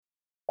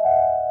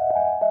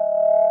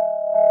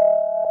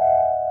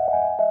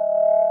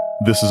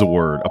This is A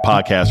Word, a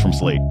podcast from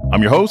Slate.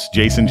 I'm your host,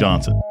 Jason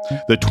Johnson.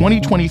 The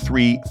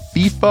 2023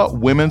 FIFA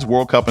Women's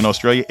World Cup in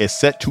Australia is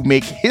set to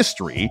make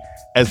history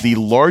as the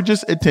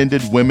largest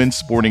attended women's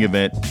sporting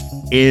event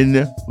in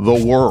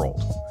the world.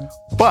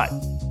 But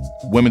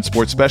women's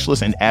sports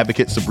specialist and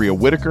advocate Sabria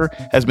Whitaker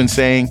has been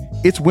saying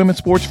it's women's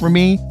sports for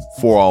me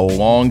for a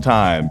long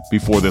time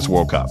before this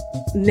World Cup.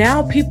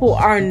 Now people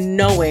are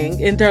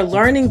knowing and they're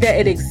learning that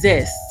it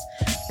exists,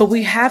 but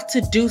we have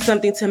to do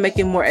something to make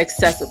it more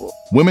accessible.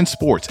 Women's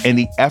sports and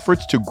the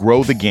efforts to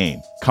grow the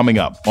game coming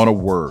up on A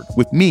Word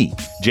with me,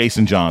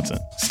 Jason Johnson.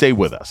 Stay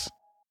with us.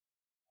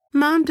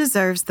 Mom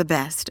deserves the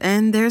best,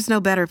 and there's no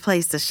better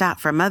place to shop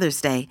for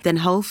Mother's Day than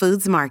Whole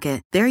Foods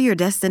Market. They're your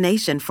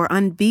destination for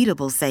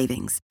unbeatable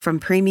savings, from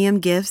premium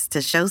gifts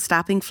to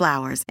show-stopping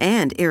flowers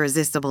and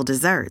irresistible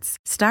desserts.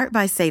 Start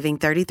by saving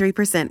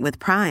 33% with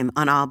Prime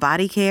on all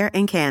body care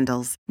and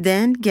candles.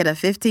 Then get a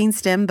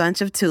 15-stem bunch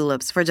of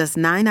tulips for just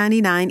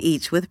 $9.99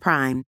 each with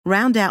Prime.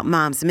 Round out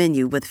Mom's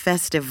menu with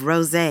festive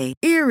rosé,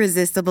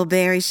 irresistible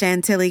berry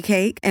chantilly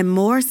cake, and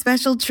more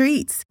special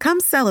treats. Come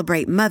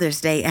celebrate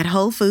Mother's Day at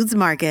Whole Foods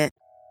Market.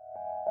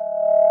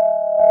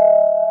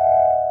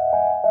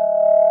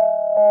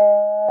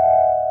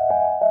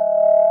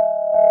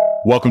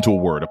 Welcome to A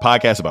Word, a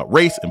podcast about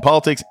race and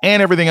politics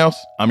and everything else.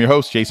 I'm your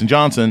host, Jason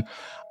Johnson.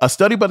 A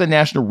study by the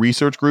National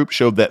Research Group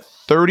showed that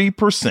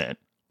 30%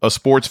 of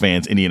sports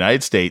fans in the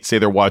United States say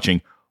they're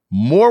watching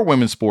more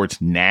women's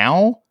sports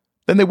now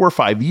than they were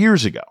 5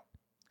 years ago.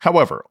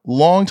 However,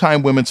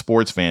 longtime women's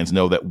sports fans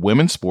know that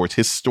women's sports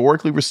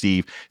historically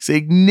receive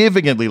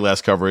significantly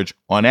less coverage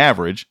on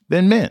average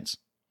than men's.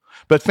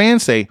 But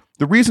fans say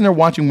the reason they're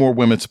watching more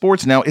women's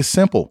sports now is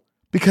simple,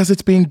 because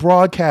it's being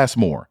broadcast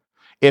more.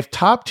 If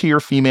top-tier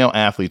female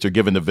athletes are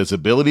given the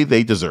visibility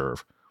they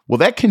deserve, will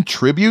that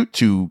contribute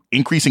to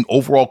increasing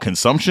overall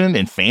consumption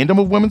and fandom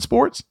of women's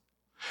sports?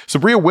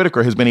 Sabria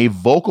Whitaker has been a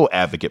vocal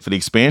advocate for the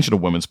expansion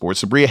of women's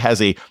sports. Sabria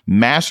has a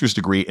master's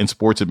degree in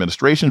sports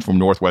administration from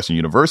Northwestern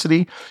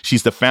University.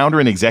 She's the founder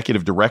and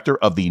executive director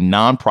of the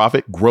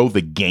nonprofit Grow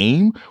the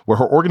Game, where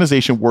her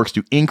organization works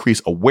to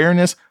increase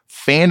awareness,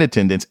 fan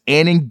attendance,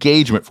 and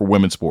engagement for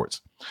women's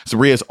sports.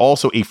 Sabria is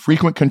also a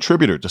frequent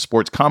contributor to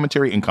sports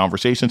commentary and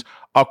conversations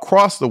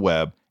across the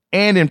web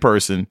and in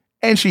person,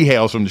 and she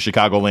hails from the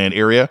Chicagoland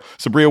area.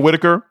 Sabria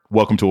Whitaker,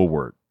 welcome to A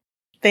Word.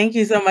 Thank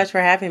you so much for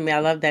having me. I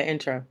love that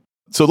intro.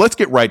 So let's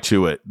get right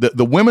to it.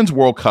 The Women's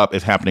World Cup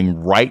is happening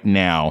right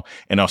now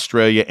in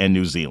Australia and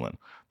New Zealand.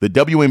 The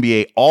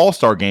WNBA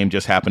All-Star Game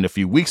just happened a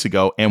few weeks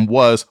ago and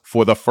was,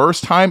 for the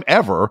first time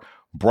ever,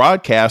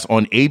 broadcast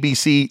on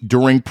ABC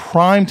during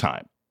prime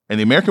time. And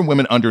the American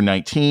women under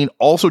 19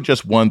 also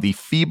just won the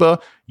FIBA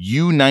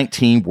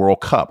U19 World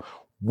Cup.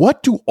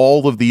 What do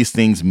all of these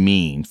things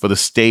mean for the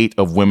state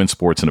of women's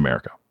sports in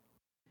America?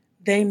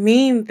 They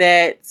mean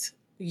that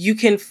you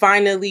can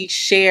finally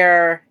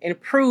share and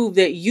prove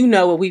that you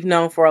know what we've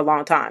known for a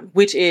long time,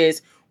 which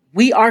is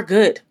we are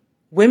good.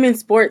 Women's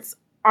sports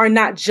are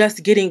not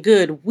just getting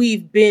good.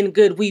 We've been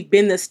good. We've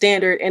been the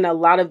standard in a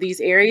lot of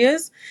these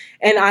areas.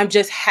 And I'm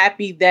just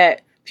happy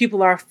that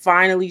people are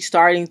finally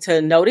starting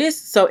to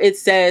notice. So it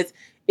says,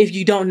 if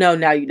you don't know,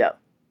 now you know.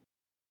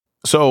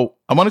 So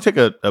I want to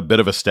take a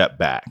bit of a step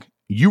back.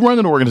 You run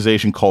an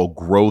organization called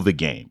Grow the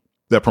Game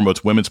that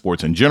promotes women's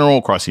sports in general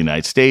across the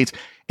United States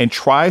and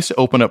tries to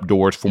open up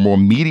doors for more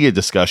media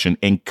discussion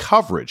and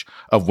coverage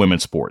of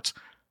women's sports.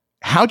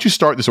 How'd you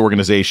start this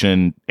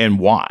organization and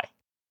why?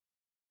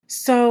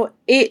 So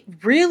it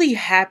really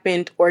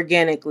happened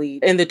organically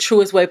in the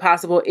truest way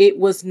possible. It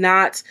was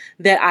not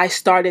that I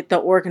started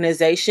the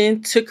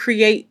organization to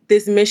create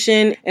this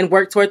mission and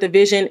work toward the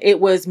vision. It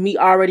was me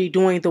already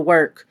doing the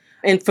work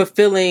and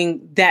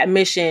fulfilling that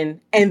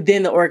mission. And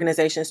then the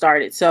organization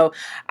started. So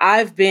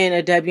I've been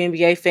a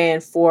WNBA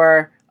fan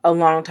for a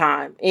long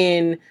time.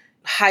 In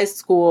high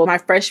school, my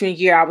freshman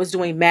year, I was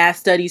doing math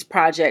studies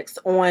projects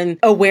on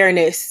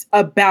awareness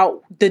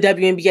about the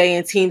WNBA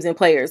and teams and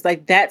players.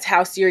 Like, that's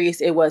how serious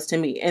it was to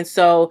me. And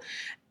so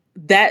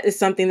that is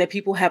something that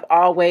people have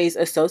always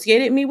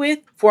associated me with.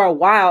 For a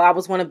while, I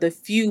was one of the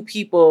few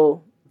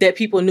people that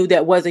people knew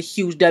that was a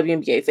huge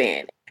WNBA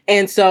fan.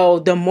 And so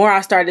the more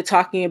I started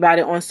talking about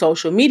it on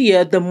social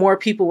media, the more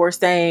people were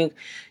saying,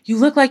 you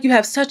look like you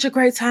have such a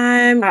great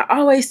time. I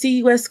always see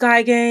you at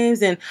Sky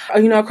Games and,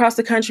 across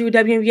the country with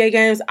WNBA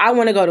games. I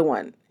want to go to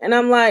one. And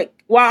I'm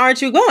like, why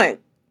aren't you going?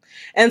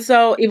 And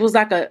so it was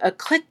like a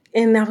click.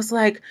 And I was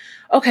like,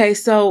 okay,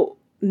 so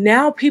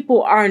now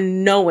people are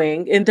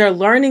knowing and they're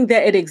learning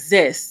that it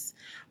exists.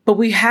 But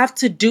we have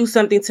to do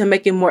something to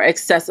make it more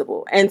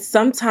accessible. And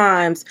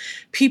sometimes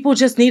people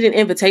just need an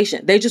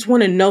invitation. They just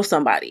want to know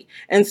somebody.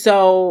 And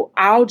so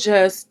I'll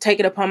just take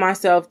it upon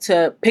myself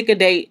to pick a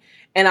date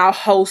and I'll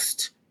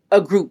host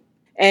a group.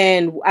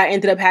 And I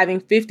ended up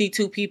having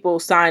 52 people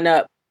sign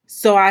up.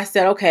 So I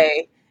said,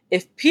 okay,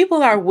 if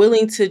people are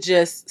willing to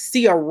just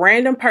see a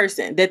random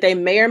person that they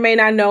may or may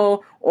not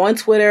know on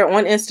Twitter,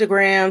 on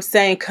Instagram,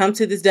 saying, come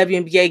to this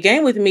WNBA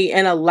game with me.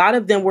 And a lot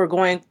of them were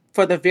going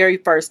for the very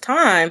first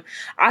time.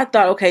 I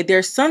thought, okay,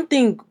 there's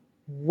something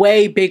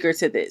way bigger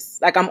to this.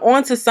 Like, I'm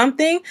on to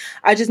something.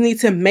 I just need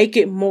to make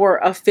it more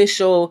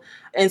official.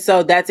 And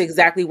so that's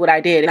exactly what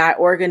I did. And I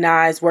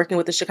organized, working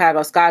with the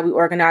Chicago Sky, we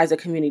organized a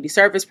community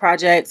service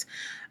project.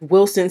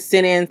 Wilson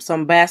sent in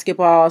some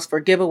basketballs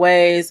for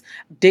giveaways.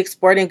 Dick's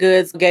Sporting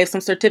Goods gave some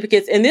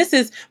certificates. And this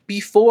is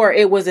before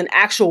it was an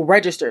actual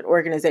registered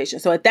organization.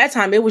 So at that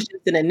time, it was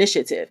just an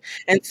initiative.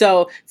 And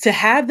so to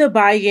have the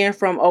buy-in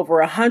from over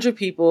 100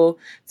 people,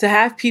 to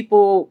have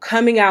people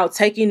coming out,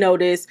 taking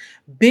notice,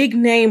 big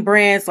name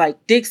brands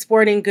like Dick's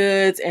Sporting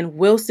Goods and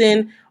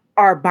Wilson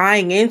are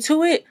buying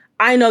into it,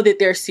 I know that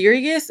they're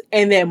serious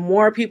and that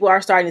more people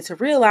are starting to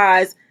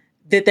realize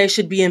that they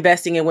should be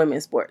investing in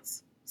women's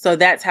sports. So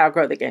that's how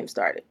Grow the Game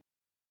started.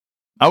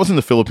 I was in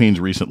the Philippines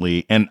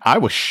recently, and I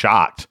was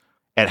shocked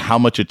at how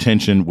much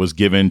attention was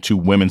given to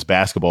women's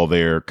basketball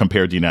there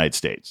compared to the United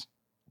States.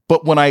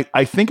 But when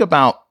I think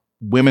about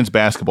women's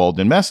basketball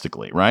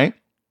domestically, right?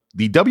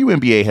 The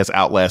WNBA has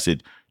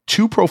outlasted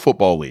 2 pro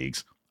football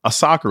leagues, a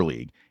soccer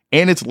league,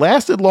 and it's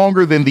lasted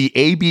longer than the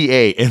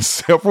ABA and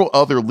several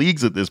other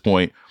leagues at this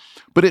point.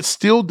 But it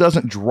still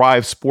doesn't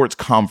drive sports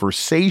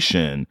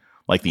conversation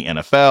like the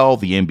NFL,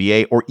 the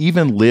NBA, or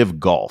even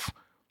Live Golf.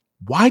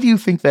 Why do you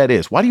think that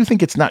is? Why do you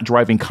think it's not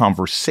driving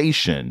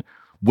conversation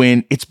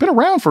when it's been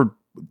around for,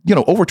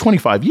 over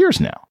 25 years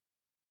now?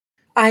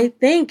 I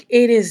think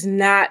it is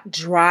not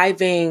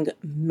driving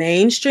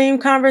mainstream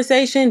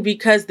conversation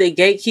because the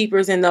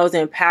gatekeepers and those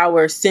in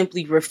power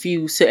simply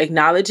refuse to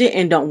acknowledge it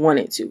and don't want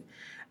it to.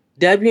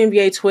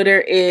 WNBA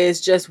Twitter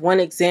is just one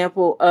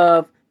example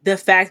of the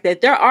fact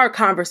that there are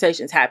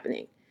conversations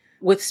happening.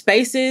 With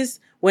Spaces,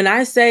 when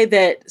I say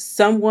that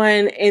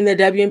someone in the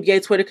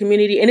WNBA Twitter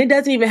community, and it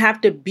doesn't even have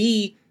to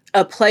be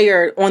a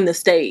player on the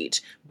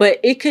stage, but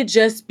it could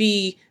just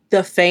be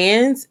the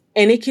fans,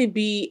 and it could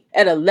be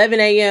at 11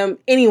 a.m.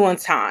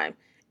 anyone's time.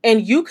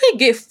 And you could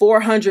get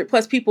 400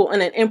 plus people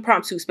in an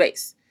impromptu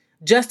space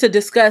just to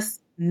discuss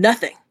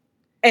nothing.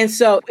 And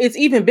so it's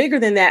even bigger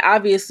than that,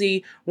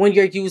 obviously, when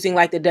you're using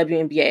like the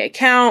WNBA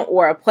account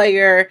or a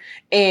player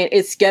and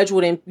it's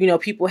scheduled and,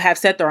 people have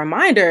set the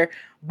reminder,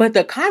 but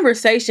the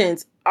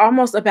conversations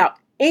almost about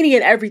any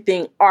and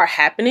everything are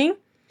happening.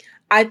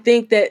 I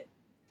think that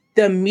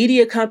the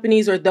media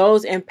companies or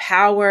those in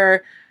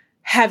power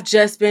have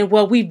just been,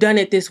 well, we've done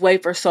it this way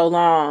for so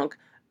long,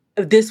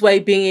 this way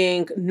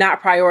being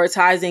not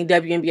prioritizing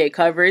WNBA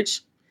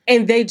coverage,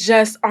 and they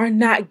just are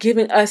not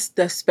giving us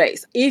the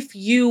space. If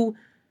you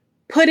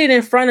put it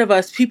in front of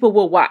us, people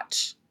will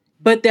watch.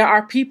 But there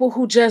are people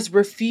who just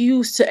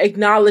refuse to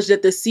acknowledge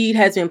that the seed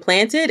has been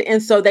planted.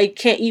 And so they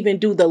can't even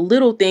do the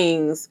little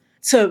things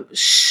to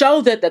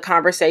show that the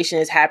conversation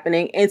is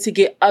happening and to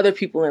get other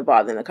people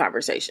involved in the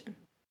conversation.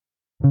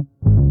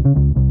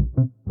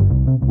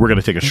 We're going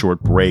to take a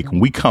short break. When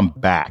we come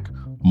back,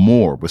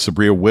 more with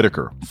Sabria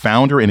Whitaker,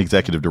 founder and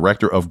executive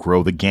director of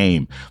Grow the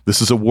Game.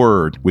 This is A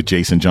Word with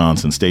Jason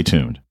Johnson. Stay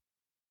tuned.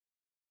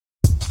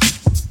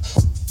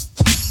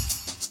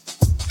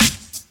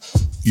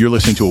 You're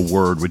listening to A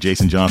Word with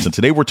Jason Johnson.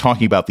 Today, we're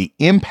talking about the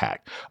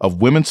impact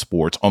of women's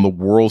sports on the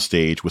world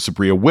stage with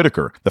Sabria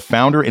Whitaker, the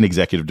founder and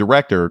executive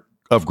director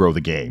of Grow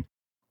the Game.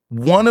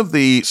 One of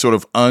the sort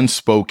of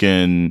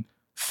unspoken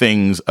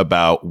things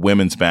about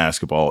women's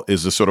basketball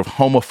is the sort of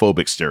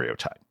homophobic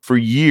stereotype. For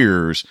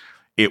years,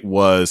 it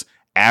was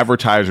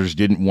advertisers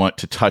didn't want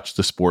to touch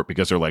the sport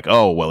because they're like,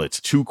 oh, well,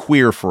 it's too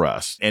queer for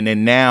us. And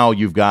then now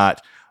you've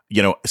got,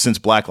 since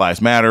Black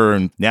Lives Matter,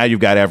 and now you've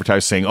got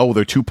advertisers saying, oh,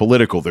 they're too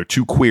political, they're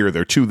too queer,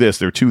 they're too this,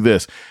 they're too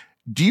this.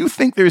 Do you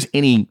think there's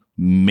any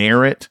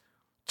merit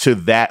to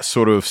that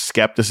sort of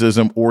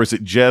skepticism, or is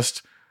it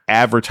just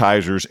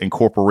advertisers and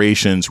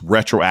corporations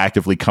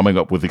retroactively coming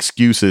up with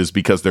excuses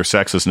because they're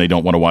sexist and they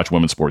don't want to watch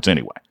women's sports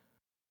anyway?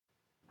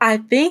 I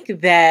think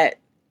that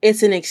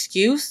it's an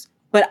excuse,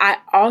 but I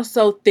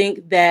also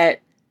think that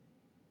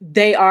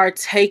they are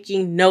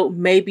taking note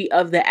maybe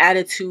of the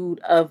attitude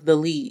of the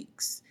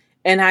leagues.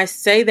 And I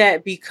say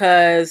that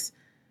because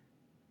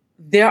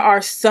there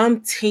are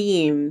some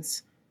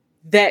teams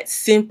that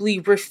simply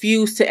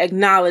refuse to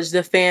acknowledge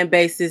the fan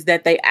bases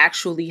that they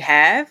actually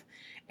have.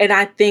 And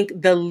I think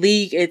the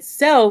league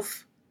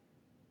itself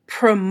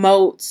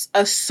promotes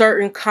a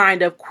certain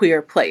kind of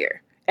queer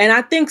player. And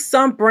I think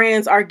some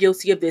brands are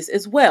guilty of this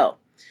as well.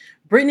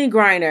 Brittney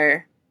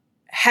Griner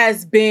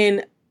has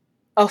been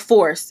a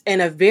force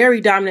and a very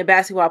dominant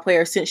basketball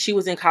player since she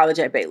was in college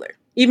at Baylor,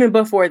 even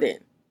before then.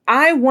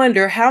 I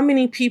wonder how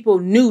many people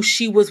knew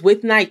she was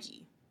with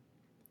Nike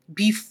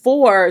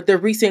before the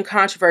recent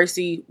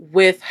controversy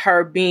with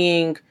her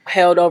being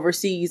held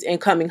overseas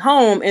and coming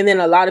home. And then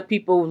a lot of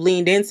people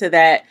leaned into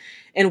that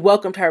and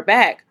welcomed her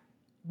back.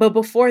 But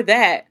before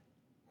that,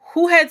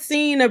 who had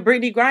seen a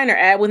Brittney Griner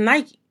ad with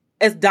Nike?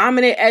 As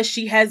dominant as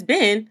she has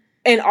been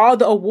and all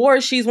the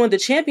awards she's won, the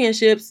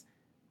championships,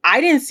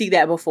 I didn't see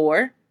that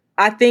before.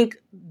 I think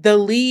the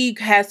league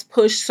has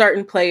pushed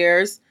certain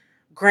players.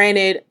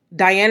 Granted,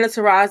 Diana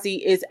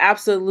Taurasi is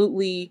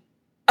absolutely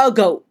a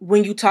GOAT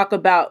when you talk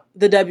about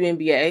the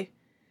WNBA.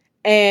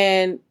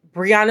 And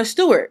Breanna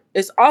Stewart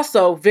is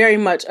also very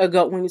much a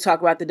GOAT when you talk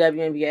about the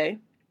WNBA.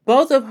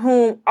 both of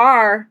whom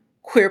are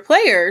queer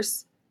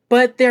players,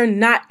 but they're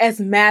not as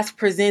mass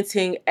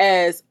presenting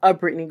as a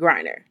Brittany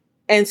Griner.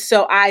 And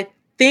so I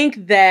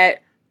think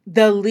that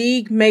the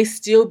league may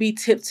still be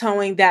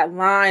tiptoeing that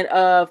line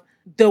of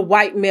the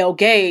white male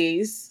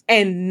gaze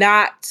and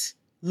not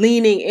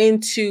leaning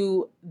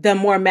into the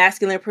more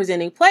masculine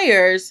presenting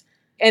players.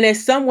 And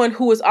as someone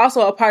who is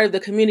also a part of the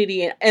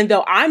community, and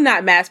though I'm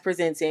not mass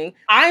presenting,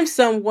 I'm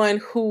someone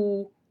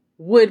who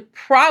would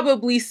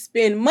probably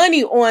spend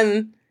money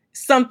on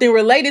something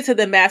related to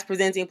the mass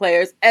presenting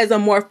players as a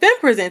more femme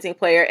presenting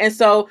player. And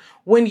so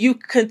when you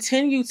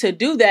continue to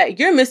do that,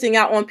 you're missing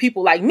out on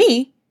people like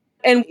me.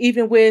 And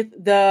even with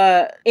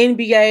the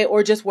NBA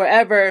or just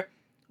wherever,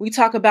 we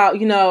talk about,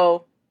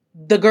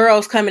 the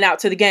girls coming out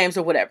to the games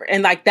or whatever.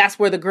 And like, that's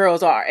where the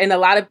girls are. And a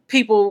lot of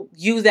people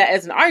use that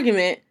as an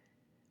argument.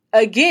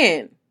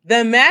 Again,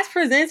 the mass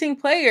presenting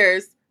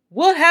players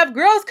will have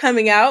girls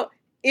coming out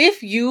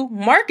if you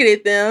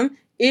marketed them,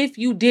 if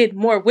you did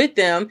more with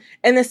them.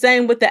 And the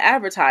same with the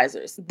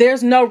advertisers.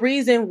 There's no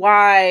reason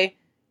why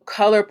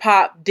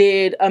ColourPop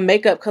did a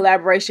makeup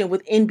collaboration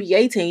with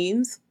NBA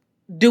teams.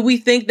 Do we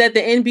think that the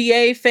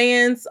NBA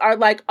fans are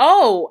like,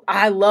 oh,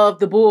 I love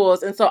the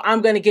Bulls, and so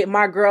I'm going to get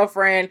my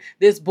girlfriend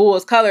this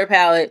Bulls color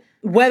palette,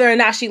 whether or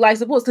not she likes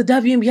the Bulls? The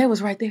WNBA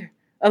was right there.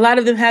 A lot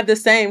of them have the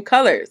same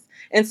colors.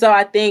 And so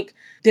I think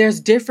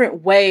there's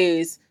different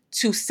ways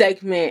to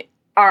segment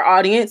our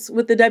audience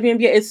with the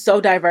WNBA. It's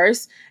so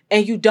diverse,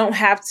 and you don't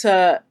have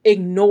to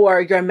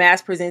ignore your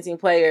mass presenting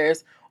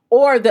players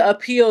or the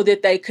appeal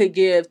that they could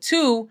give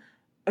to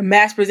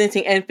mass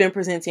presenting and femme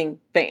presenting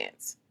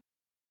fans.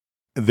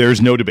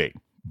 There's no debate.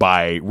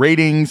 By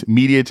ratings,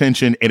 media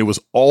attention, and it was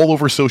all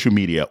over social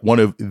media, one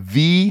of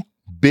the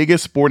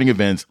biggest sporting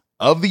events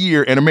of the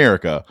year in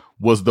America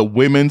was the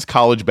women's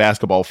college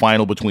basketball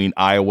final between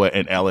Iowa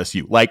and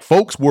LSU. Like,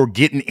 folks were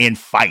getting in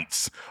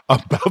fights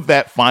about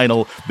that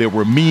final. There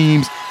were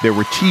memes, there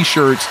were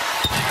t-shirts.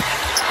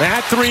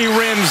 That three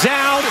rims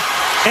out.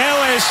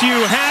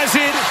 LSU has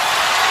it.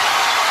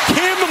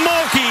 Kim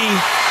Mulkey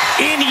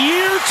in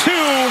year 2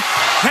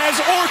 has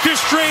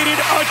orchestrated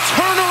a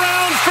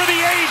turnaround for the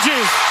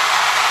ages.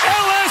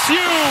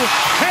 LSU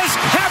has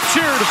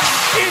captured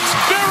its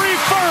very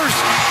first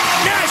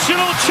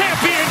national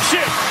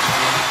championship.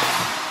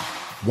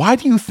 Why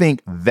do you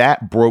think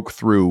that broke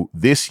through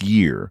this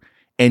year?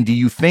 And do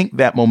you think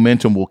that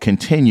momentum will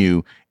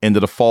continue into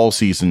the fall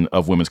season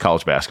of women's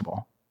college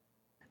basketball?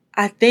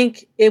 I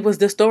think it was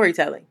the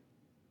storytelling.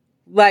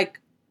 Like,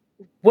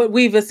 what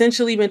we've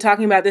essentially been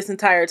talking about this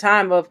entire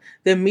time of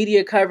the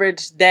media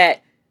coverage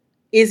that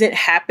isn't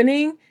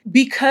happening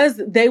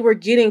because they were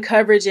getting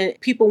coverage and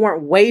people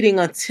weren't waiting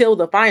until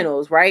the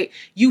finals, right?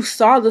 You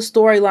saw the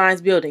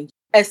storylines building.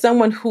 As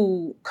someone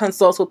who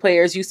consults with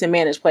players, used to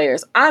manage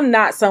players, I'm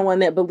not someone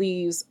that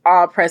believes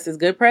all press is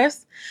good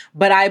press,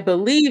 but I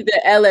believe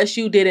that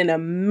LSU did an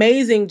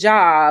amazing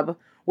job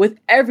with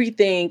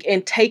everything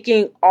and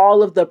taking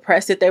all of the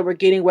press that they were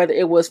getting, whether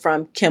it was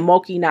from Kim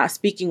Mulkey not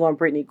speaking on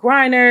Brittany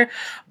Griner,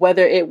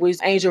 whether it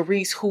was Angel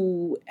Reese,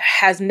 who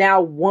has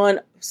now won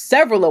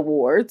several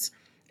awards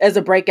as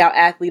a breakout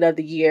athlete of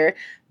the year,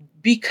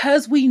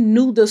 because we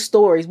knew the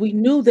stories. We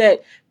knew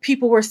that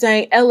people were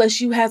saying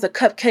LSU has a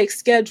cupcake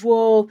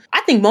schedule.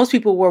 I think most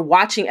people were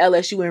watching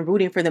LSU and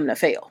rooting for them to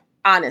fail,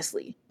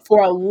 honestly,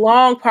 for a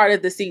long part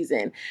of the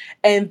season.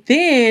 And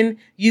then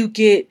you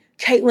get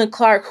Caitlin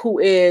Clark, who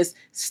is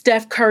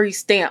Steph Curry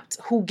stamped,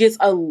 who gets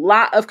a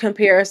lot of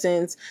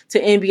comparisons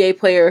to NBA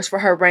players for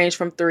her range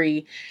from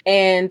 3.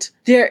 And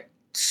there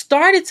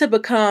started to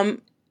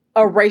become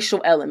a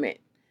racial element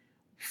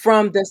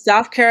from the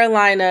South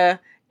Carolina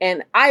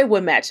and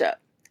Iowa matchup.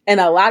 And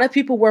a lot of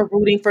people were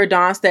rooting for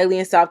Dawn Staley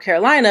in South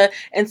Carolina.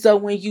 And so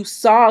when you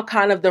saw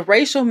kind of the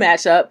racial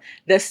matchup,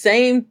 the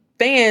same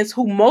fans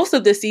who most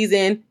of the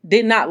season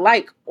did not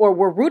like or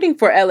were rooting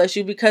for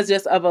LSU because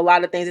just of a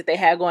lot of things that they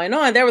had going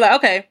on, they were like,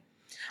 okay,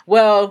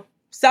 well,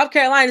 South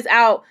Carolina's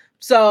out,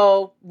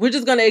 so we're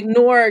just going to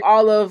ignore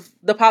all of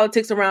the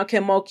politics around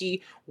Kim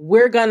Mulkey.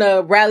 We're going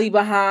to rally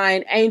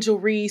behind Angel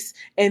Reese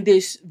and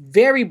this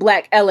very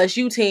Black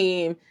LSU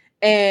team,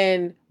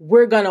 and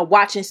we're going to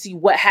watch and see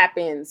what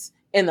happens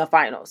in the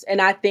finals.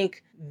 And I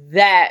think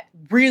that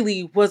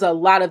really was a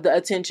lot of the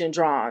attention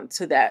drawn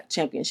to that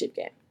championship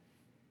game.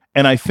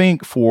 And I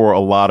think for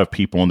a lot of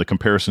people, and the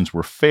comparisons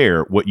were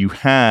fair, what you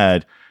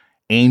had,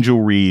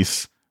 Angel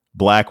Reese,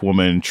 Black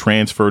woman,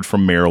 transferred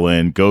from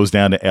Maryland, goes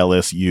down to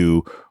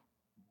LSU,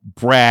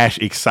 brash,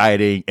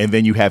 exciting, and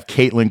then you have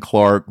Caitlin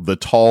Clark, the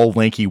tall,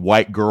 lanky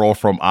white girl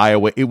from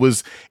Iowa. It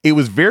was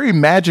very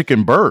Magic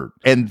and Bird,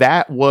 and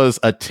that was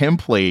a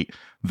template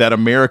that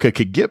America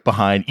could get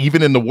behind,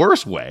 even in the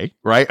worst way,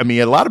 right? I mean,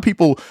 a lot of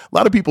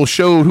people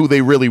showed who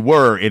they really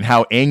were and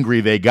how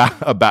angry they got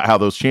about how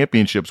those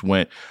championships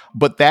went.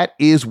 But that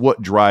is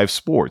what drives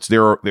sports.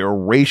 There are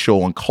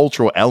racial and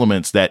cultural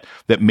elements that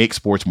make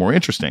sports more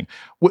interesting.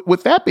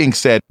 With that being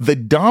said, the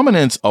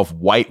dominance of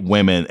white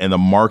women and the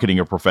marketing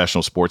of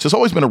professional sports has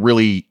always been a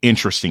really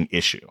interesting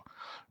issue,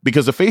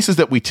 Because the faces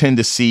that we tend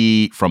to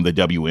see from the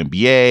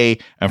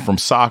WNBA and from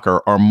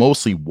soccer are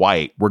mostly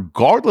white,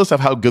 regardless of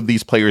how good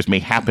these players may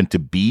happen to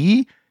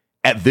be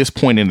at this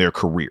point in their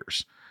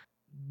careers.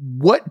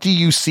 What do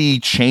you see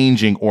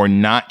changing or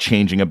not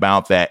changing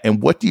about that?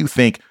 And what do you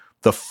think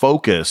the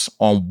focus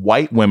on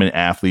white women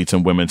athletes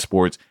in women's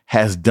sports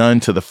has done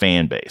to the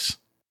fan base?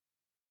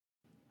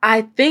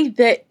 I think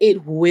that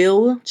it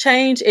will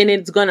change, and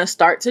it's going to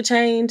start to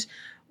change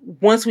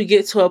once we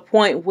get to a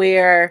point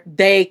where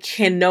they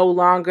can no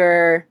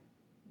longer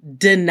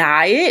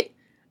deny it,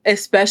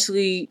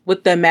 especially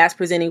with the mass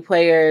presenting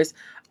players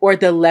or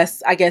the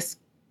less, I guess,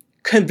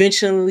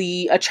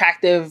 conventionally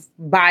attractive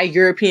by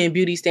European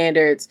beauty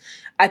standards.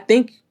 I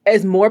think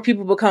as more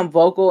people become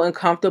vocal and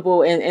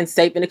comfortable and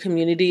safe in the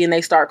community and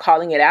they start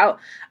calling it out,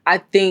 I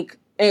think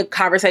in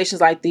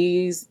conversations like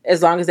these,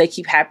 as long as they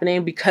keep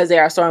happening because they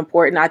are so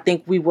important, I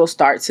think we will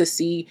start to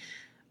see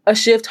a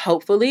shift,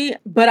 hopefully.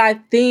 But I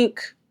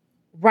think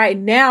right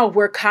now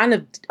we're kind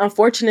of,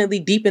 unfortunately,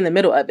 deep in the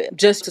middle of it.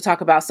 Just to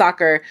talk about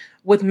soccer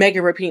with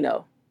Megan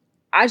Rapinoe.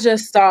 I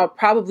just saw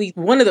probably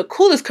one of the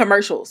coolest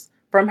commercials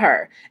from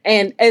her.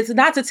 And it's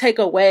not to take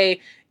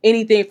away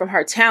anything from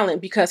her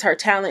talent, because her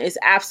talent is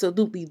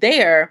absolutely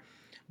there.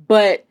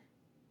 But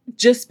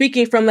just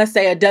speaking from, let's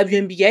say, a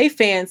WNBA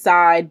fan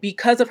side,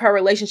 because of her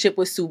relationship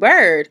with Sue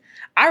Bird,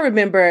 I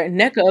remember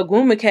Nneka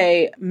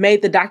Ogwumike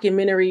made the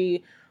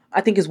documentary,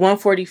 I think it's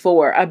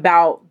 144,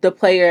 about the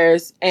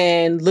players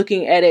and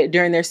looking at it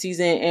during their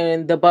season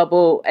in the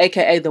bubble,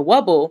 aka the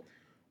Wubble.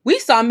 We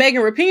saw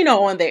Megan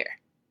Rapinoe on there.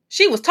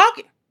 She was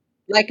talking.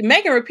 Like,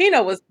 Megan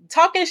Rapinoe was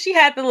talking. She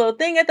had the little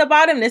thing at the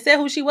bottom that said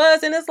who she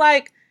was. And it's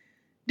like,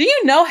 do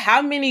you know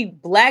how many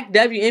Black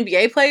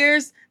WNBA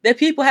players that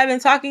people have been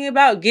talking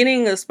about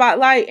getting a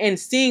spotlight and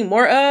seeing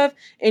more of?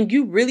 And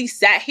you really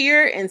sat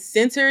here and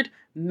centered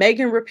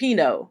Megan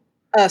Rapinoe,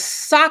 a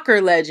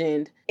soccer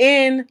legend,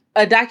 in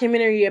a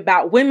documentary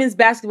about women's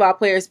basketball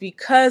players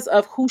because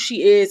of who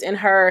she is and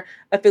her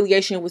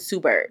affiliation with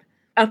Sue Bird.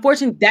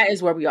 Unfortunately, that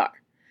is where we are.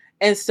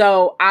 And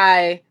so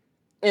I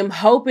am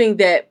hoping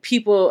that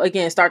people,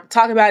 again, start to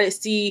talk about it,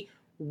 see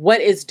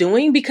what it's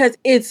doing, because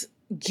it's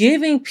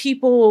giving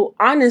people,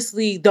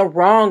 honestly, the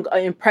wrong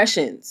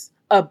impressions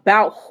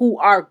about who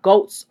our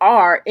GOATs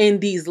are in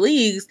these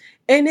leagues.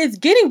 And it's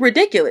getting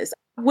ridiculous.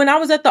 When I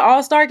was at the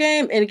All-Star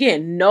game, and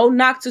again, no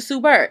knock to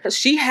Sue Bird,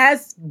 she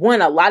has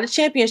won a lot of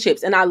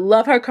championships, and I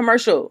love her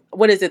commercial.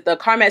 What is it? The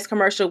CarMax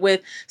commercial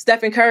with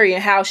Stephen Curry,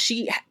 and how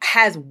she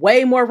has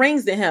way more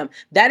rings than him.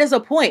 That is a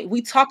point.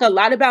 We talk a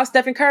lot about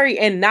Stephen Curry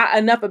and not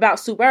enough about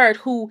Sue Bird,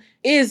 who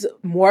is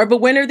more of a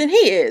winner than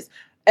he is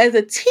as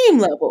a team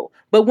level.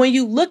 But when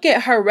you look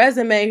at her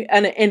resume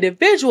on an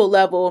individual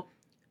level,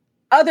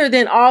 other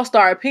than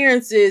All-Star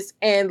appearances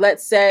and,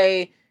 let's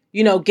say,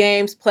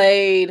 games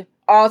played,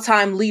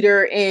 all-time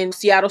leader in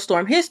Seattle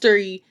Storm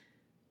history,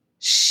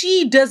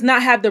 she does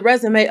not have the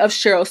resume of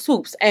Sheryl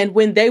Swoopes. And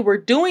when they were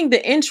doing the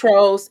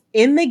intros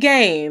in the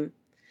game,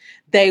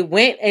 they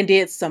went and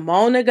did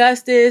Simone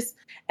Augustus,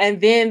 and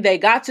then they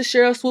got to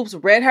Sheryl Swoopes,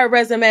 read her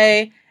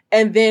resume,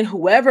 and then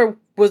whoever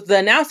was the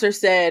announcer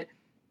said,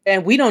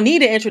 and we don't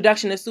need an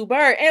introduction to Sue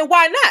Bird. And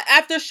why not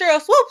after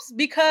Sheryl Swoopes?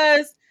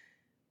 Because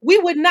we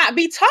would not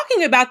be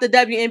talking about the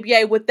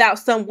WNBA without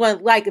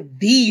someone like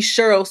the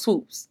Sheryl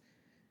Swoopes.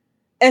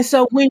 And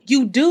so when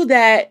you do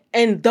that,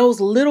 and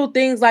those little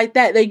things like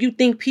that you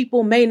think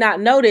people may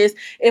not notice,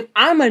 if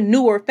I'm a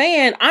newer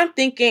fan, I'm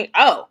thinking,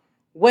 oh,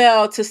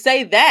 well, to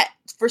say that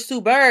for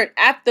Sue Bird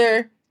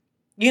after,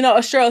 a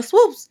Sheryl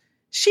Swoopes,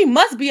 she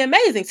must be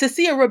amazing. To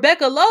see a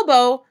Rebecca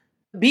Lobo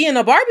be in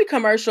a Barbie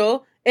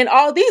commercial and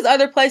all these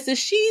other places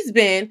she's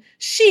been,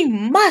 she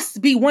must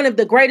be one of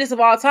the greatest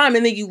of all time.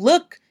 And then you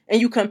look and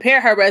you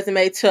compare her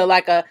resume to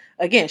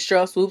again,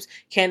 Sheryl Swoopes,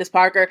 Candace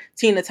Parker,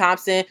 Tina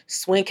Thompson,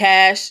 Swin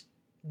Cash.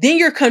 Then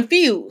you're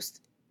confused,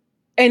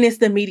 and it's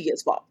the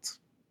media's fault.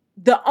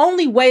 The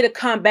only way to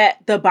combat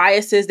the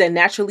biases that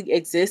naturally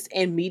exist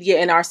in media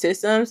in our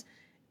systems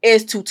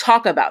is to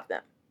talk about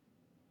them.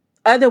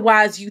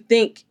 Otherwise, you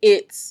think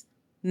it's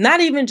not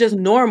even just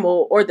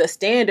normal or the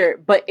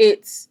standard, but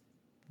it's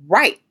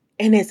right,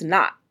 and it's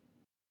not.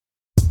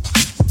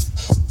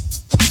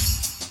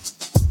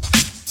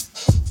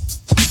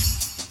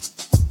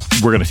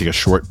 We're going to take a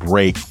short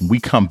break. When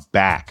we come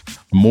back,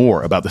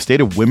 more about the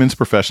state of women's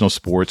professional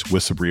sports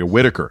with Sabria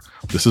Whitaker.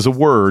 This is A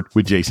Word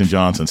with Jason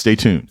Johnson. Stay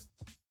tuned.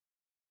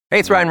 Hey,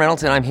 it's Ryan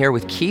Reynolds, and I'm here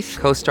with Keith,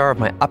 co-star of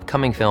my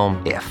upcoming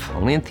film, If,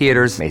 only in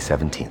theaters May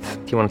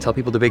 17th. Do you want to tell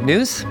people the big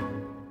news?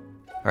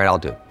 All right, I'll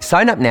do it.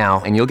 Sign up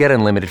now and you'll get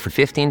unlimited for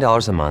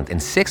 $15 a month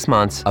and 6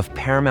 months of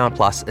Paramount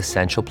Plus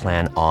Essential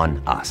Plan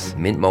on us.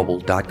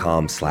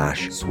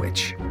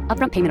 MintMobile.com/switch.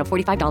 Upfront payment of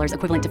 $45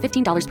 equivalent to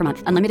 $15 per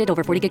month. Unlimited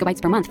over 40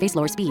 gigabytes per month. Face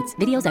lower speeds.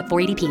 Videos at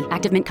 480p.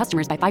 Active Mint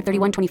customers by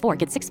 531.24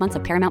 get 6 months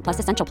of Paramount Plus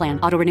Essential Plan.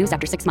 Auto renews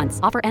after 6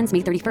 months. Offer ends May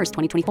 31st,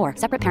 2024.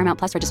 Separate Paramount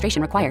Plus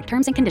registration required.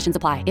 Terms and conditions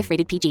apply if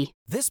rated PG.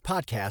 This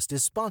podcast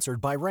is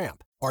sponsored by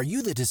Ramp. Are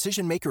you the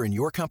decision maker in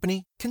your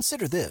company?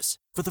 Consider this.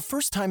 For the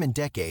first time in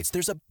decades,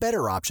 there's a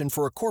better option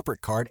for a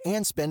corporate card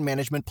and spend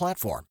management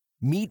platform.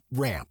 Meet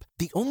Ramp,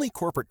 the only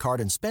corporate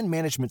card and spend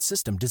management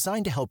system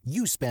designed to help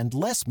you spend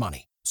less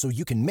money so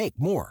you can make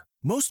more.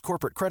 Most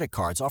corporate credit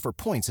cards offer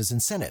points as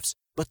incentives,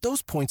 but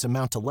those points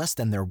amount to less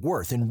than their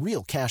worth in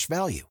real cash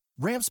value.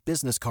 Ramp's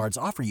business cards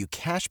offer you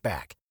cash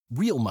back,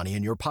 real money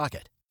in your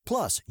pocket.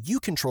 Plus, you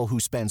control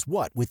who spends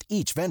what with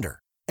each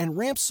vendor. And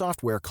Ramp's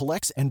software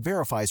collects and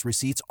verifies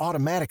receipts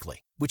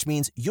automatically, which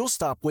means you'll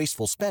stop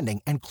wasteful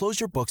spending and close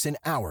your books in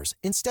hours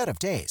instead of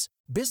days.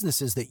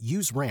 Businesses that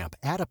use Ramp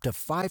add up to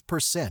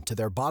 5% to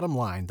their bottom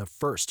line the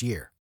first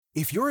year.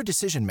 If you're a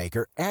decision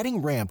maker,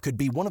 adding Ramp could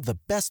be one of the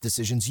best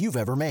decisions you've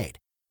ever made.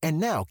 And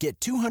now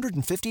get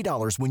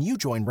 $250 when you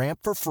join Ramp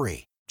for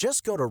free.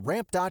 Just go to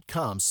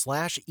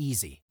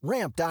ramp.com/easy.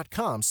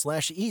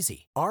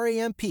 Ramp.com/easy.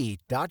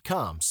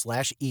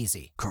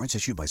 RAMP.com/easy. Cards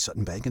issued by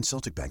Sutton Bank and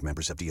Celtic Bank,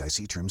 members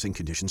FDIC. Terms and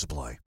conditions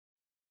apply.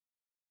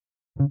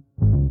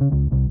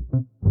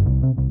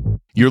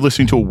 You're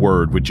listening to A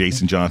Word with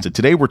Jason Johnson.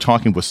 Today, we're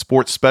talking with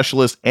sports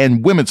specialist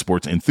and women's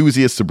sports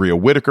enthusiast Sabria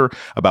Whitaker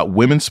about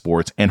women's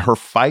sports and her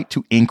fight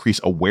to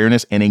increase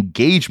awareness and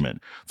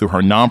engagement through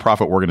her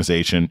nonprofit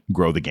organization,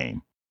 Grow the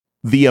Game.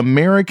 The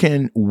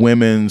American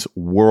Women's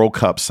World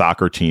Cup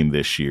soccer team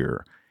this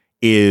year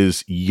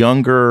is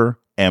younger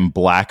and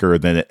blacker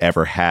than it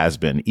ever has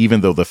been, even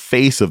though the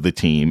face of the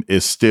team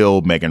is still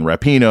Megan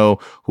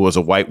Rapinoe, who is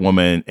a white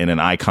woman and an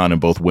icon in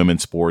both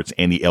women's sports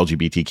and the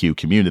LGBTQ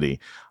community.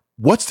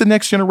 What's the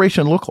next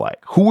generation look like?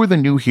 Who are the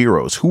new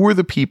heroes? Who are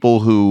the people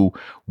who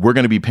we're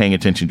going to be paying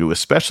attention to,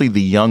 especially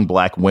the young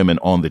black women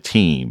on the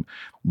team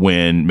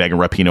when Megan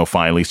Rapinoe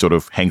finally sort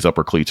of hangs up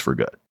her cleats for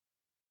good?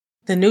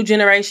 The new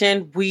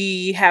generation,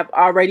 we have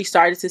already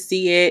started to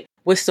see it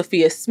with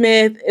Sophia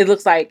Smith. It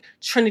looks like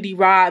Trinity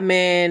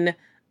Rodman,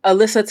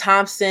 Alyssa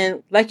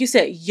Thompson. Like you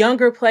said,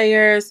 younger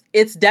players.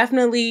 It's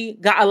definitely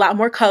got a lot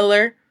more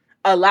color,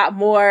 a lot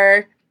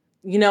more,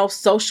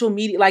 social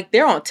media. Like,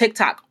 they're on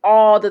TikTok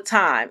all the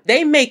time.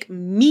 They make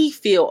me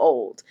feel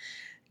old.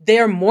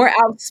 They're more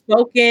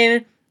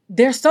outspoken.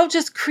 They're so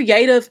just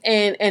creative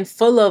and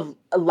full of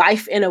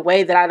life in a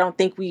way that I don't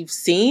think we've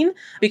seen,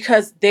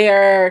 because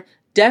they're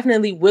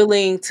definitely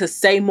willing to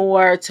say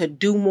more, to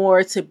do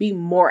more, to be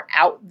more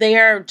out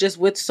there just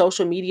with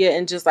social media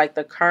and just like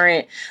the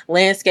current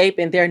landscape.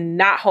 And they're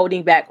not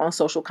holding back on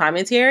social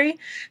commentary.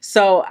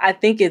 So I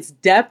think it's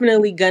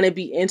definitely going to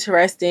be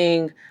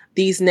interesting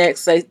these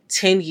next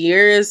 10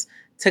 years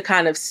to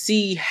kind of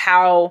see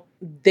how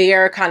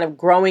they're kind of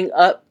growing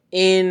up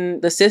in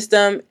the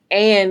system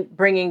and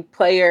bringing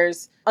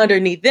players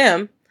underneath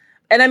them.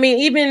 And I mean,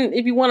 even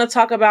if you want to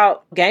talk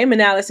about game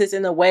analysis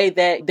in the way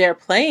that they're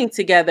playing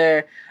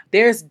together,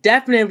 there's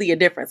definitely a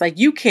difference. Like,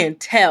 you can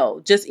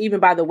tell just even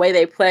by the way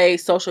they play,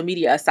 social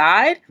media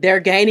aside, they're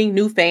gaining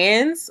new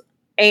fans.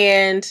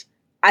 And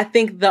I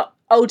think the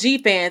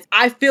OG fans,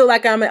 I feel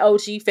like I'm an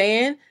OG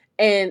fan,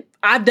 and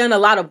I've done a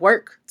lot of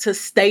work to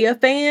stay a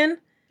fan.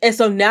 And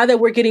so now that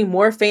we're getting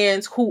more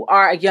fans who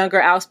are younger,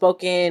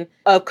 outspoken,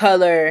 of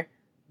color,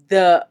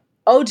 the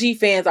OG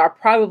fans are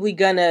probably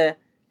going to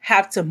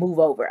have to move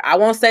over. I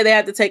won't say they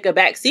have to take a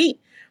back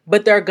seat,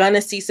 but they're going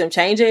to see some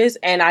changes.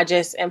 And I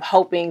just am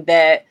hoping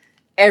that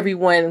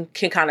everyone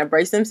can kind of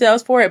brace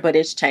themselves for it, but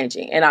it's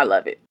changing and I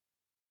love it.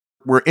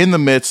 We're in the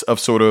midst of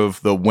sort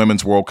of the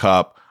Women's World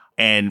Cup.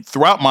 And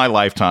throughout my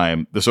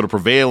lifetime, the sort of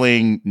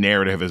prevailing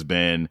narrative has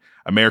been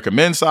American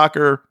men's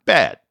soccer,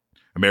 bad.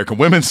 American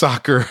women's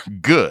soccer,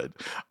 good.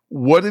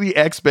 What are the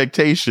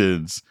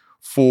expectations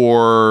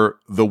for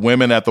the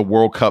women at the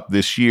World Cup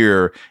this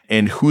year,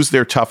 and who's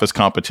their toughest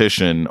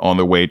competition on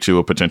their way to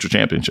a potential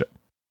championship?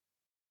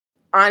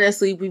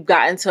 Honestly, we've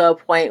gotten to a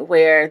point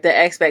where the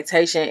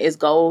expectation is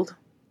gold.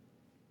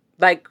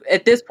 Like,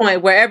 at this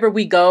point, wherever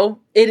we go,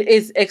 it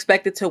is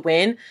expected to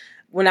win.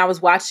 When I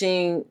was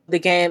watching the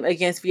game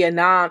against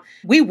Vietnam,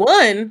 we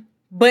won,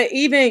 but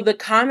even the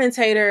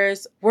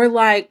commentators were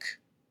like,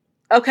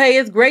 okay,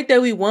 it's great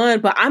that we won,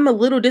 but I'm a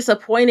little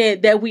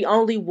disappointed that we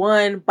only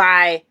won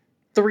by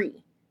 3.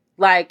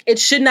 Like, it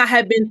should not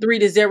have been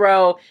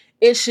 3-0.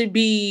 It should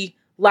be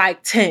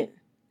like 10.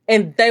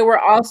 And they were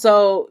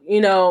also,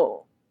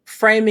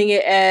 framing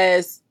it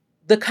as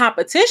the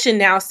competition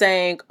now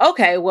saying,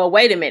 okay, well,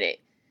 wait a minute.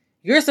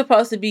 You're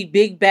supposed to be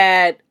big,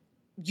 bad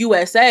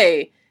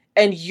USA,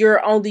 and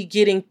you're only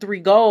getting 3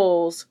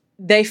 goals.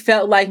 They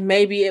felt like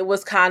maybe it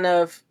was kind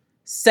of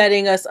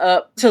setting us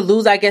up to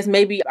lose, I guess,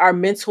 maybe our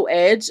mental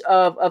edge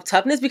of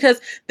toughness.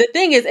 Because the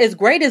thing is, as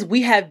great as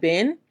we have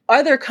been,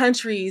 other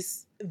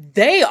countries,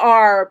 they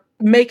are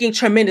making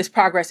tremendous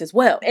progress as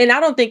well. And I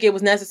don't think it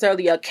was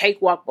necessarily a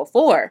cakewalk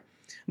before,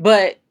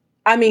 but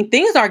I mean,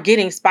 things are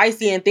getting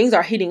spicy and things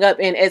are heating up.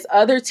 And as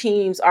other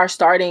teams are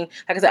starting,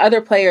 like I said, other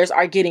players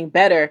are getting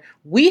better,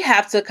 we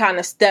have to kind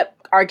of step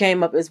our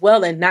game up as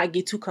well and not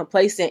get too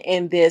complacent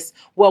in this,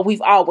 well,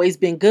 we've always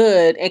been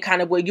good, and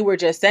kind of what you were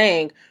just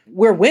saying,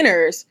 we're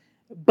winners,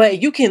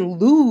 but you can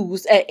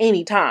lose at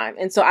any time.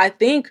 And so I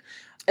think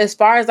as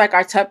far as like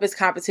our toughest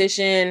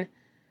competition,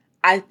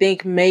 I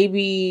think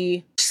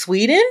maybe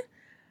Sweden.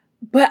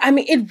 But I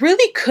mean, it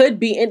really could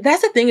be. And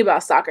that's the thing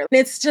about soccer.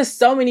 It's just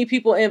so many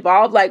people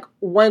involved. Like,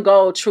 one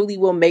goal truly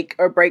will make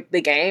or break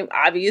the game,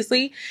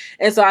 obviously.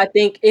 And so I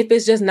think if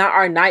it's just not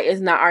our night, it's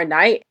not our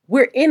night.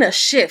 We're in a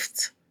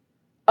shift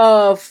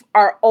of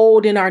our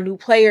old and our new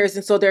players.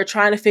 And so they're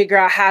trying to figure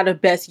out how to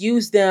best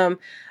use them,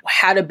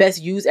 how to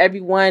best use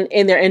everyone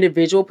in their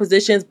individual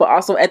positions. But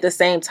also at the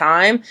same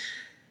time,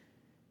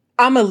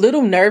 I'm a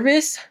little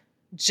nervous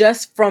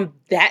just from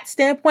that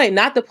standpoint,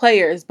 not the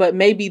players, but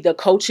maybe the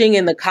coaching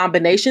and the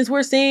combinations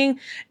we're seeing.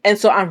 And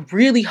so I'm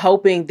really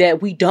hoping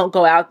that we don't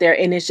go out there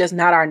and it's just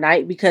not our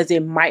night, because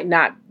it might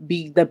not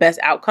be the best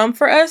outcome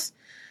for us.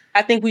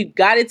 I think we've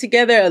got it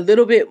together, a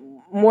little bit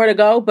more to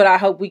go, but I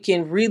hope we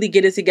can really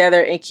get it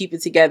together and keep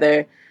it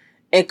together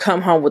and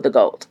come home with the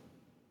gold.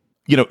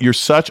 You know, you're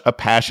such a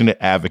passionate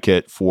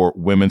advocate for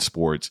women's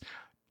sports.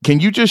 Can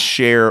you just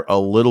share a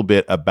little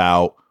bit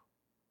about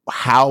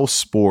how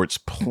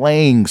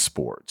playing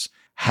sports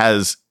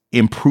has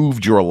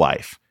improved your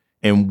life,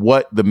 and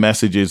what the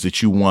message is that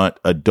you want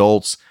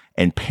adults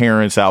and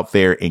parents out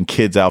there and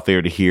kids out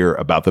there to hear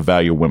about the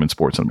value of women's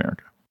sports in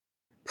America?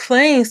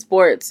 Playing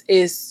sports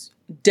is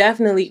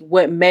definitely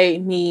what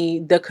made me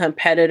the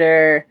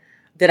competitor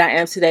that I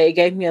am today. It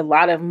gave me a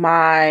lot of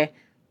my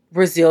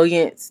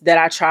resilience that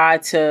I try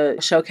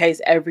to showcase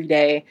every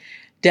day.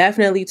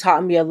 Definitely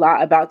taught me a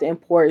lot about the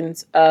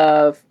importance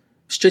of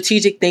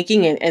strategic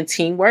thinking and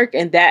teamwork.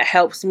 And that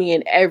helps me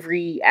in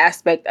every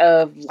aspect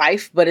of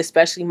life, but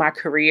especially my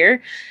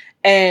career.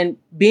 And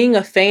being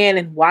a fan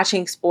and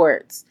watching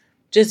sports,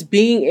 just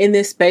being in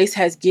this space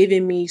has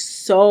given me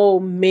so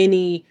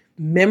many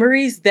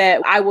memories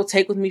that I will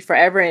take with me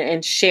forever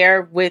and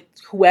share with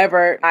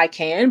whoever I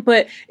can.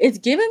 But it's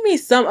given me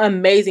some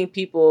amazing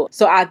people.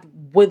 So I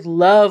would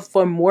love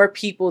for more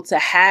people to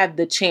have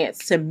the chance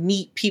to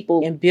meet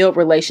people and build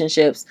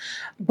relationships,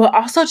 but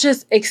also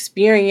just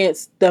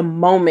experience the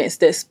moments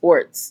that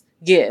sports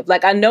give.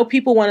 Like, I know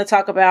people want to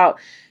talk about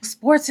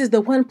sports is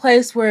the one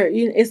place where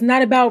it's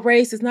not about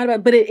race, it's not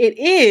about, but it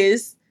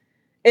is,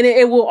 and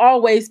it will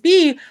always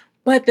be.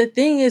 But the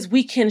thing is,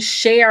 we can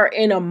share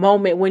in a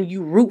moment when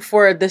you root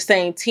for the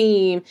same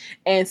team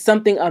and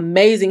something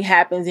amazing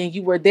happens and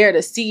you were there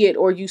to see it,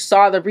 or you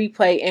saw the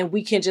replay, and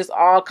we can just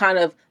all kind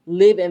of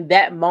live in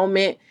that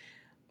moment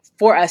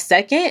for a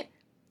second.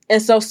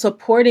 And so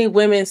supporting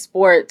women's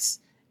sports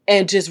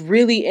and just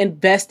really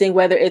investing,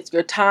 whether it's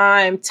your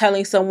time,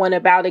 telling someone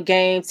about a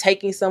game,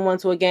 taking someone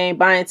to a game,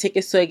 buying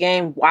tickets to a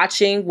game,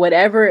 watching,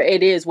 whatever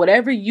it is,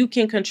 whatever you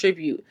can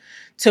contribute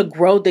to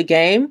grow the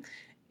game,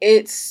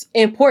 it's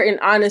important,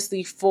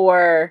 honestly,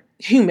 for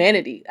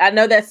humanity. I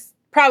know that's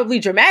probably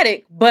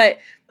dramatic, but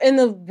in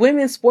the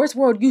women's sports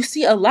world, you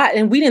see a lot,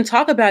 and we didn't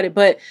talk about it,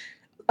 but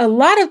a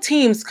lot of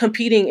teams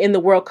competing in the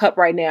World Cup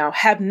right now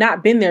have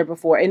not been there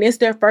before, and it's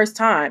their first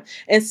time.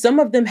 And some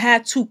of them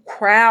had to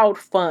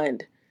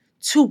crowdfund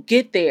to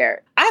get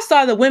there. I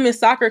saw the women's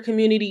soccer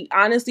community,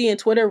 honestly, in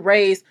Twitter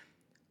raise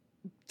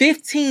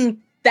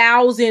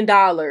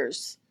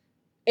 $15,000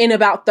 in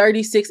about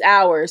 36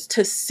 hours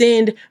to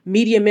send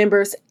media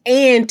members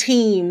and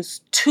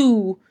teams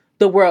to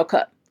the World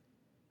Cup.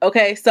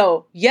 Okay,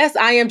 so yes,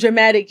 I am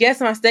dramatic. Yes,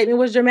 my statement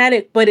was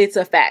dramatic, but it's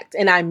a fact,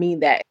 and I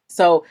mean that.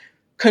 So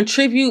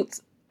contribute,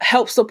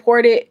 help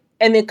support it,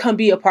 and then come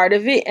be a part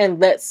of it, and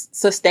let's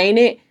sustain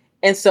it,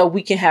 and so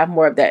we can have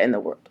more of that in the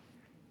world.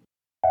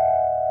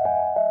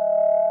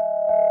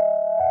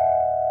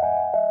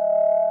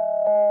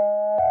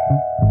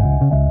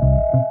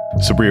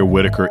 Sabria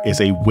Whitaker is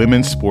a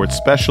women's sports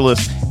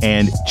specialist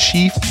and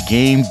chief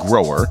game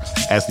grower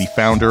as the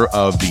founder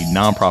of the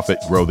nonprofit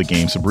Grow the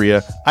Game.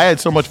 Sabria, I had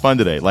so much fun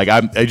today. Like,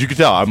 as you can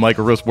tell, I'm like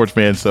a real sports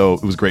fan, so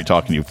it was great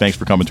talking to you. Thanks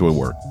for coming to A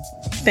Word.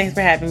 Thanks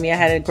for having me. I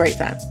had a great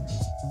time.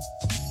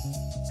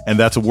 And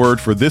that's A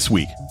Word for this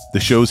week. The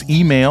show's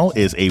email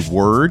is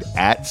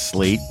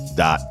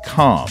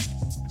aword@slate.com.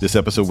 This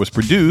episode was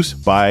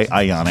produced by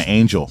Ayana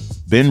Angel.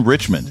 Ben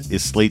Richmond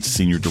is Slate's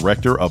Senior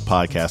Director of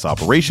Podcast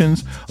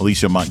Operations.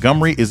 Alicia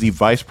Montgomery is the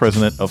Vice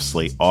President of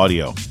Slate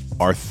Audio.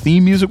 Our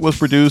theme music was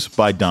produced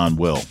by Don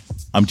Will.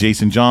 I'm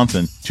Jason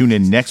Johnson. Tune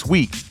in next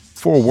week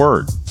for A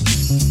Word.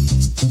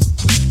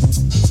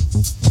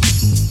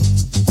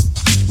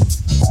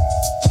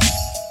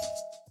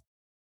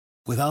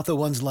 Without the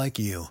ones like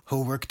you,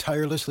 who work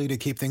tirelessly to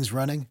keep things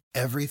running,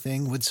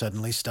 everything would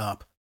suddenly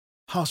stop.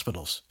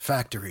 Hospitals,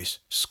 factories,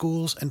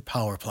 schools, and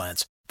power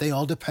plants, they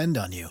all depend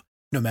on you.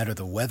 No matter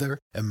the weather,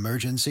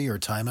 emergency, or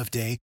time of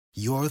day,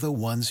 you're the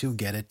ones who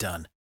get it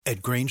done.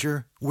 At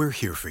Grainger, we're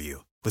here for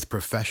you with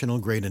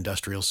professional-grade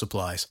industrial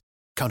supplies.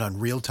 Count on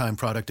real-time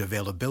product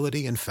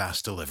availability and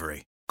fast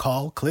delivery.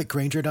 Call, click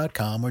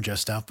Grainger.com, or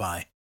just stop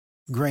by.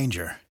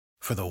 Grainger,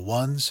 for the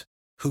ones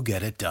who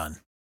get it done.